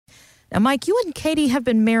Now, Mike, you and Katie have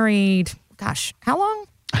been married, gosh, how long?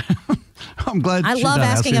 I'm glad I love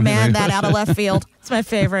asking a man that out of left field. It's my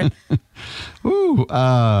favorite.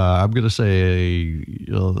 I'm going to say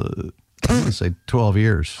 12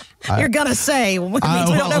 years. You're going to say. We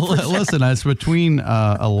don't know for sure. Listen, it's between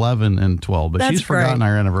 11 and 12, but That's she's forgotten great.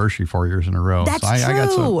 our anniversary 4 years in a row. That's so I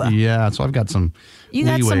got true. so I've got some You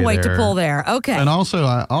got some weight there to pull there. Okay. And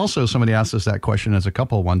also somebody asked us that question as a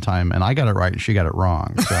couple one time, and I got it right and she got it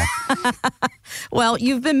wrong. So Well,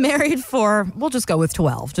 you've been married for, we'll just go with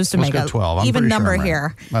 12, just to let's make go a 12. I'm even pretty sure number I'm right.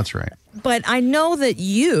 here. That's right. But I know that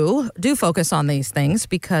you do focus on these things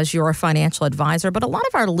because you're a financial advisor. But a lot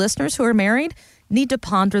of our listeners who are married need to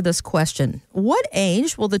ponder this question. What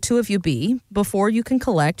age will the two of you be before you can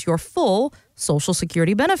collect your full Social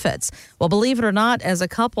Security benefits? Well, believe it or not, as a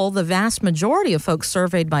couple, the vast majority of folks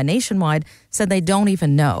surveyed by Nationwide said they don't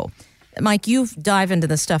even know. Mike, you dive into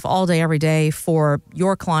this stuff all day, every day for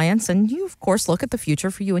your clients, and you, of course, look at the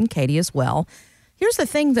future for you and Katie as well. Here's the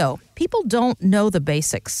thing, though. People don't know the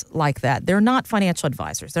basics like that. They're not financial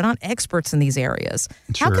advisors. They're not experts in these areas.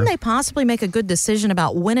 Sure. How can they possibly make a good decision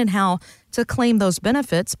about when and how to claim those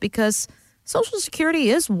benefits? Because Social Security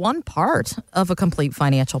is one part of a complete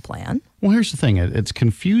financial plan. Well, here's the thing. It's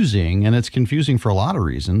confusing, and it's confusing for a lot of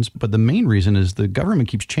reasons, but the main reason is the government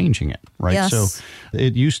keeps changing it, right? Yes. So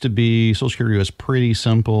it used to be Social Security was pretty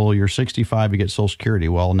simple. You're 65, you get Social Security.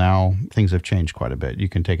 Well, now things have changed quite a bit. You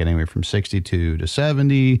can take it anywhere from 62 to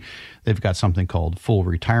 70. They've got something called full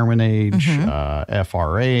retirement age,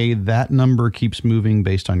 FRA. That number keeps moving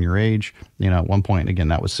based on your age. At one point, again,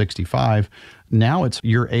 that was 65. Now it's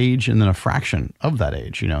your age and then a fraction of that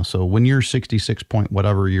age, So when you're 66 point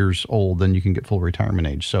whatever years old, then you can get full retirement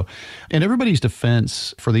age. So in everybody's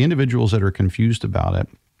defense, for the individuals that are confused about it,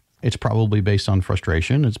 it's probably based on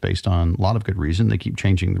frustration. It's based on a lot of good reason. They keep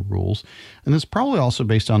changing the rules. And it's probably also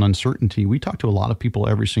based on uncertainty. We talk to a lot of people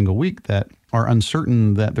every single week that are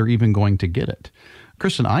uncertain that they're even going to get it.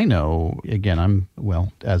 Kristen, I know, again,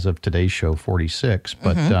 as of today's show, 46,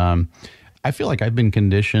 but I feel like I've been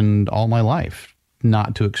conditioned all my life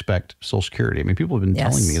not to expect Social Security. I mean, people have been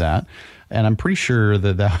telling me that, and I'm pretty sure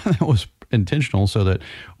that was intentional so that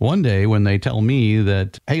one day when they tell me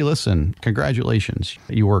that, hey, listen, congratulations,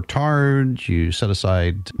 you worked hard, you set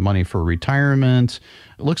aside money for retirement,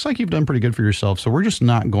 it looks like you've done pretty good for yourself, so we're just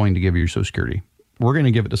not going to give you your Social Security. We're going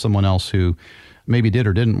to give it to someone else who maybe did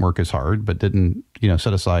or didn't work as hard, but didn't,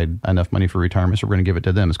 set aside enough money for retirement. So we're going to give it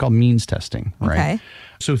to them. It's called means testing, right? Okay.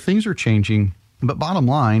 So things are changing. But bottom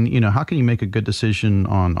line, how can you make a good decision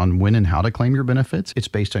on when and how to claim your benefits? It's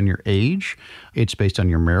based on your age. It's based on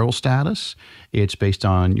your marital status. It's based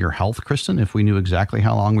on your health, Kristen. If we knew exactly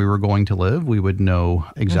how long we were going to live, we would know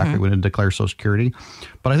exactly when to declare Social Security.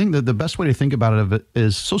 But I think that the best way to think about it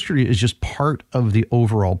is Social Security is just part of the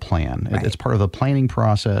overall plan. Right. It's part of the planning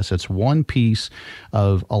process. It's one piece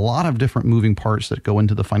of a lot of different moving parts that go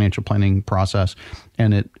into the financial planning process.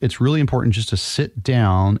 And it's really important just to sit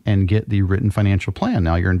down and get the written financial plan.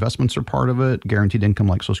 Now, your investments are part of it. Guaranteed income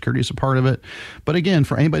like Social Security is a part of it. But again,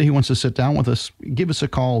 for anybody who wants to sit down with us, give us a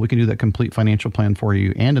call. We can do that complete financial plan for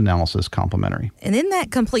you and analysis complimentary. And in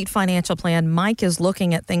that complete financial plan, Mike is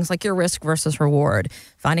looking at things like your risk versus reward,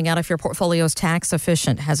 finding out if your portfolio is tax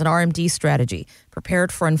efficient, has an RMD strategy,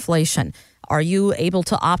 prepared for inflation. Are you able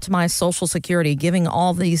to optimize Social Security, giving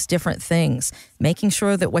all these different things, making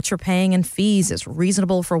sure that what you're paying in fees is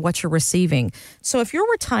reasonable for what you're receiving? So if you're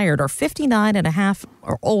retired or 59 and a half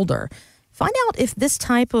or older, find out if this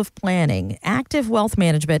type of planning, active wealth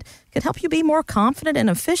management, could help you be more confident and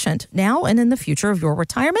efficient now and in the future of your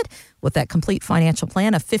retirement with that complete financial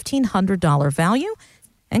plan of $1,500 value.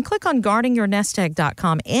 And click on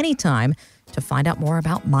guardingyournestegg.com anytime to find out more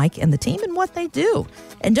about Mike and the team and what they do.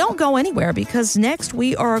 And don't go anywhere, because next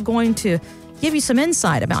we are going to give you some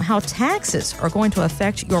insight about how taxes are going to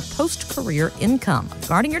affect your post-career income.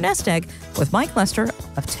 Guarding Your Nest Egg with Mike Lester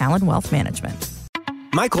of Talon Wealth Management.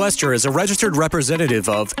 Mike Lester is a registered representative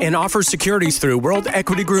of and offers securities through World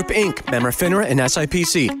Equity Group, Inc., member FINRA and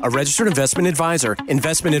SIPC, a registered investment advisor.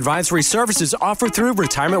 Investment advisory services offered through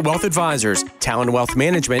Retirement Wealth Advisors. Talon Wealth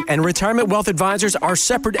Management and Retirement Wealth Advisors are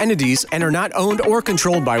separate entities and are not owned or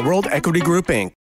controlled by World Equity Group, Inc.